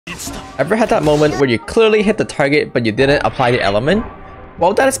Ever had that moment where you clearly hit the target but you didn't apply the element?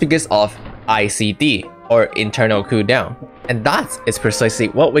 Well, that is because of ICD, or internal cooldown. And that is precisely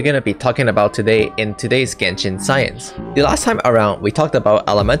what we're going to be talking about today in today's Genshin science. The last time around, we talked about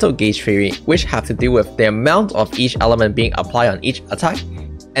elemental gauge theory, which have to do with the amount of each element being applied on each attack.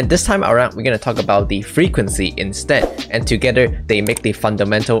 And this time around, we're going to talk about the frequency instead, and together they make the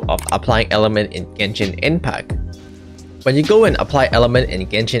fundamental of applying element in Genshin Impact. When you go and apply element in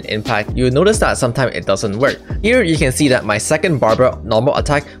Genshin Impact, you'll notice that sometimes it doesn't work. Here you can see that my second Barbara normal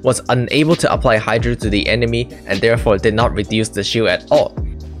attack was unable to apply Hydro to the enemy and therefore did not reduce the shield at all.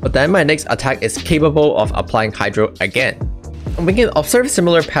 But then my next attack is capable of applying Hydro again. And we can observe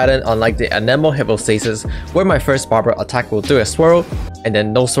similar pattern on like the Anemone Hypostasis, where my first Barbara attack will do a swirl, and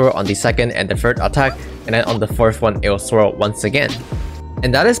then no swirl on the second and the third attack, and then on the fourth one it will swirl once again.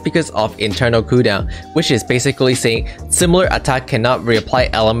 And that is because of internal cooldown, which is basically saying similar attack cannot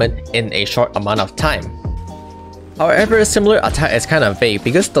reapply element in a short amount of time. However, a similar attack is kind of vague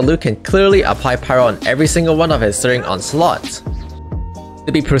because the Luke can clearly apply Pyro on every single one of his certain onslaughts.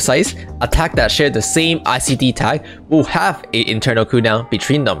 To be precise, attacks that share the same ICD tag will have an internal cooldown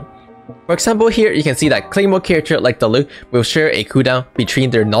between them. For example, here you can see that Claymore character like the Luke will share a cooldown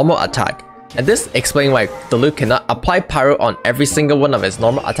between their normal attack. And this explains why the Luke cannot apply Pyro on every single one of his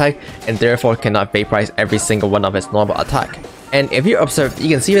normal attack and therefore cannot vaporize every single one of his normal attack. And if you observe, you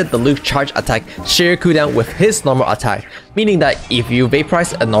can see that the Luke charge attack share cooldown with his normal attack, meaning that if you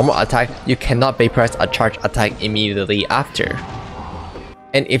vaporize a normal attack, you cannot vaporize a charge attack immediately after.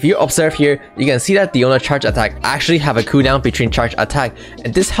 And if you observe here, you can see that Diona charge attack actually have a cooldown between charge attack,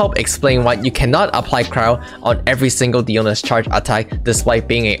 and this helps explain why you cannot apply cryo on every single Diona's charge attack despite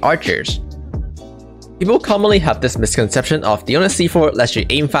being a archer's. People commonly have this misconception of Diona C4 lets you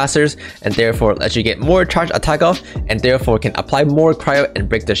aim faster and therefore lets you get more charge attack off and therefore can apply more cryo and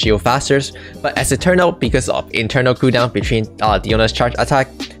break the shield faster, but as it turned out, because of internal cooldown between Diona's charge attack,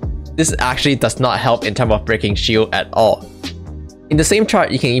 this actually does not help in terms of breaking shield at all. In the same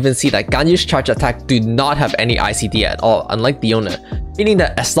chart, you can even see that Ganyu's charge attack do not have any ICD at all, unlike Diona, meaning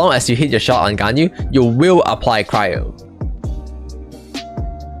that as long as you hit your shot on Ganyu, you will apply cryo.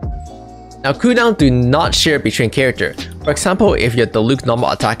 Now, cooldown do not share between character. For example, if your Diluc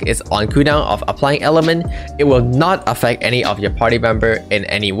normal attack is on cooldown of applying element, it will not affect any of your party member in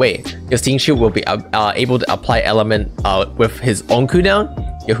any way. Your Xingqiu will be able to apply element with his own cooldown,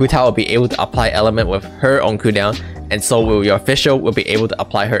 your Hu Tao will be able to apply element with her own cooldown, and so will your Fischl will be able to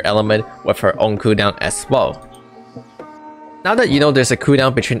apply her element with her own cooldown as well. Now that you know there's a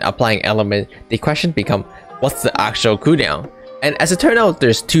cooldown between applying element, the question becomes, what's the actual cooldown? And as it turned out,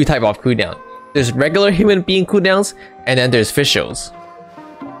 there's two types of cooldown. There's regular human being cooldowns, and then there's Fischl's.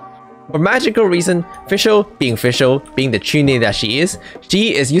 For magical reason, Fischl, being the true name that she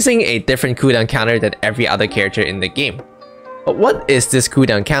is using a different cooldown counter than every other character in the game. But what is this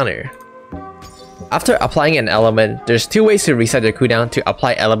cooldown counter? After applying an element, there's two ways to reset your cooldown to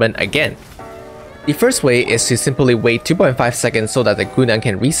apply element again. The first way is to simply wait 2.5 seconds so that the cooldown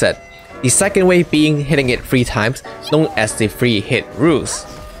can reset. The second way being hitting it 3 times, known as the free hit rules.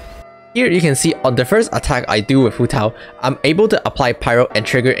 Here you can see on the first attack I do with Hu Tao, I'm able to apply Pyro and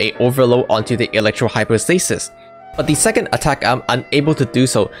trigger a overload onto the Electro Hypostasis. But the second attack I'm unable to do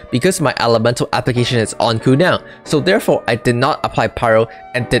so because my elemental application is on cooldown, so therefore I did not apply Pyro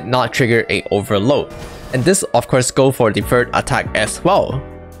and did not trigger a overload. And this of course goes for the third attack as well.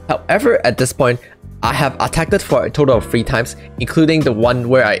 However, at this point, I have attacked it for a total of 3 times, including the one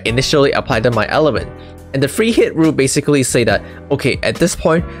where I initially applied my element. And the free hit rule basically say that, okay, at this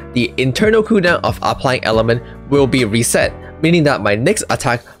point, the internal cooldown of applying element will be reset, meaning that my next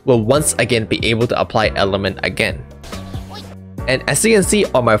attack will once again be able to apply element again. And as you can see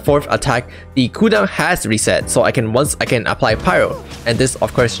on my 4th attack, the cooldown has reset, so I can once again apply Pyro, and this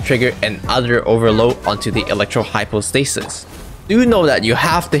of course triggered another overload onto the Electro Hypostasis. Do know that you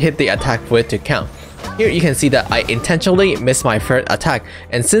have to hit the attack for it to count. Here you can see that I intentionally missed my 3rd attack,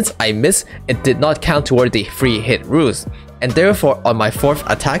 and since I missed, it did not count toward the free hit rules. And therefore on my 4th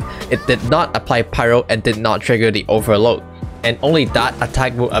attack, it did not apply Pyro and did not trigger the overload. And only that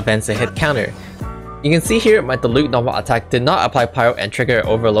attack will advance the hit counter. You can see here my Diluc normal attack did not apply Pyro and trigger an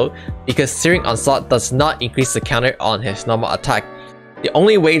overload because Searing Onslaught does not increase the counter on his normal attack. The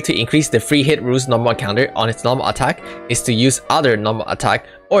only way to increase the free hit rules normal counter on its normal attack is to use other normal attack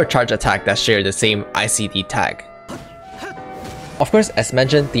or charge attack that share the same ICD tag. Of course, as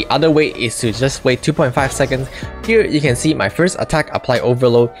mentioned, the other way is to just wait 2.5 seconds. Here you can see my first attack apply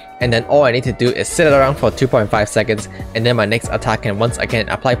overload, and then all I need to do is sit around for 2.5 seconds, and then my next attack can once again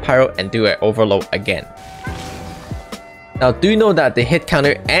apply Pyro and do an overload again. Now do know that the hit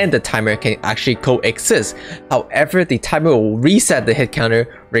counter and the timer can actually coexist. However, the timer will reset the hit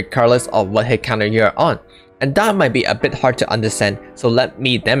counter regardless of what hit counter you are on. And that might be a bit hard to understand, so let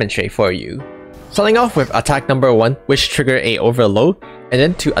me demonstrate for you. Starting off with attack number 1, which trigger a overload, and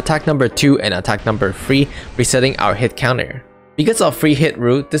then to attack number 2 and attack number 3, resetting our hit counter. Because of free hit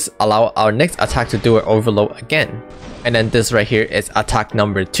rule, this allows our next attack to do an overload again. And then this right here is attack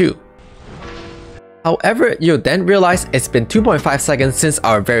number 2. However, you'll then realize it's been 2.5 seconds since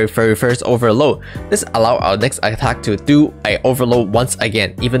our very first overload. This allows our next attack to do an overload once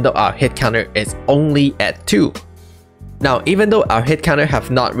again, even though our hit counter is only at 2. Now, even though our hit counter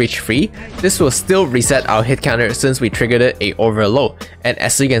have not reached 3, this will still reset our hit counter since we triggered a overload. And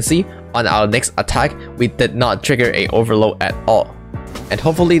as you can see, on our next attack, we did not trigger a overload at all. And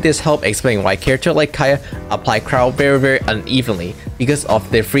hopefully this helped explain why character like Kaeya apply crowd very unevenly because of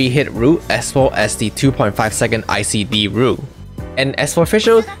the free hit rule as well as the 2.5 second ICD rule. And as for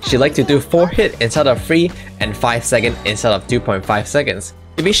Fischl, she liked to do 4 hit instead of 3 and 5 second instead of 2.5 seconds.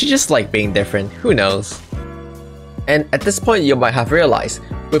 Maybe she just liked being different, who knows. And at this point you might have realized,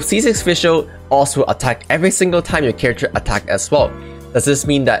 with C6 Fischl also attack every single time your character attack as well. Does this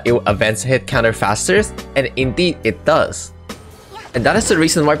mean that it will advance hit counter faster? And indeed it does. And that is the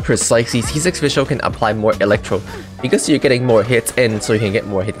reason why precisely C6 Fischl can apply more electro, because you're getting more hits in so you can get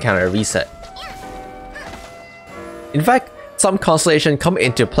more hit counter reset. In fact, some constellation come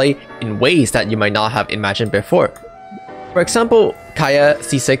into play in ways that you might not have imagined before. For example, Kaeya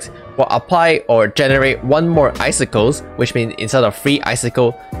C6 will apply or generate 1 more icicles, which means instead of 3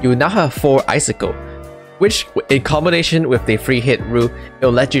 icicle, you now have 4 icicle, which in combination with the free hit rule, it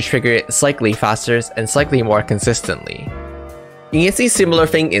will let you trigger it slightly faster and slightly more consistently. You can see similar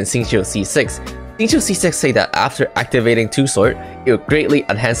thing in Xingqiu C6. Xingqiu C6 say that after activating 2 sword, it will greatly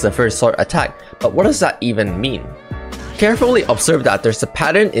enhance the first sword attack, but what does that even mean? Carefully observe that there's a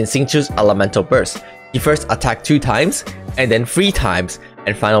pattern in Xingqiu's elemental burst. You first attack 2 times, and then 3 times,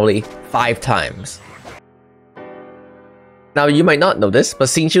 and finally 5 times. Now you might not know this, but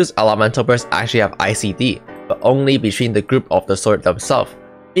Xingqiu's elemental burst actually have ICD, but only between the group of the sword themselves,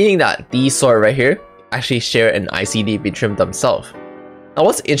 meaning that these sword right here actually share an ICD between themselves. Now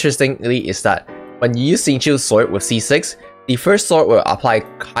what's interestingly is that when you use Xingqiu's sword with C6, the first sword will apply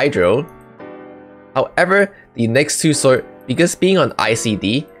Hydro. However, the next 2 sword, because being on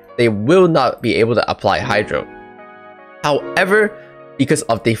ICD, they will not be able to apply Hydro. However, because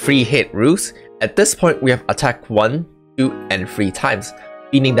of the free hit rules, at this point we have attacked 1, 2, and 3 times,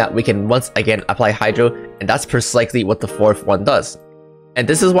 meaning that we can once again apply Hydro, and that's precisely what the 4th one does. And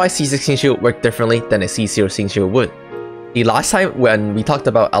this is why C6 Xingqiu worked differently than a C0 Xingqiu would. The last time when we talked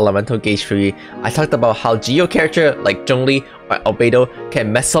about Elemental Gauge 3, I talked about how Geo character like Zhongli or Albedo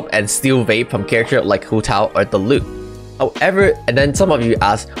can mess up and steal vape from character like Hu Tao or the Luke. However, and then some of you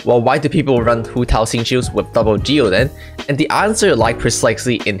ask, well, why do people run Hu Tao Xingqius with double Geo then? And the answer lies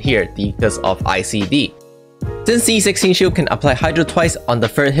precisely in here because of ICD. Since C6 Xingqiu can apply Hydro twice on the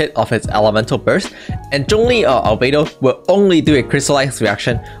 3rd hit of its elemental burst, and Zhongli or Albedo will only do a crystallized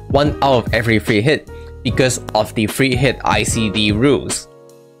reaction 1 out of every 3 hit because of the free hit ICD rules.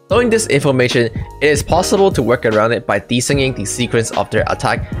 Knowing this information, it is possible to work around it by desyncing the sequence of their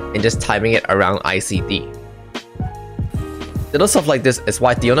attack and just timing it around ICD. Little stuff like this is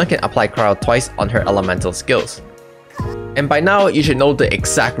why Diona can apply crowd twice on her elemental skills. And by now, you should know the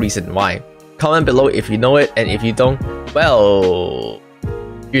exact reason why. Comment below if you know it, and if you don't, well,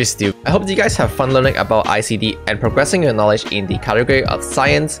 you're stupid. I hope you guys have fun learning about ICD and progressing your knowledge in the category of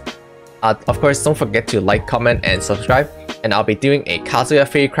science. Of course, don't forget to like, comment, and subscribe. And I'll be doing a Kazuya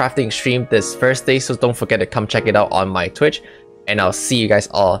Fairy Crafting stream this Thursday, so don't forget to come check it out on my Twitch. And I'll see you guys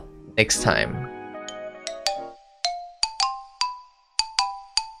all next time.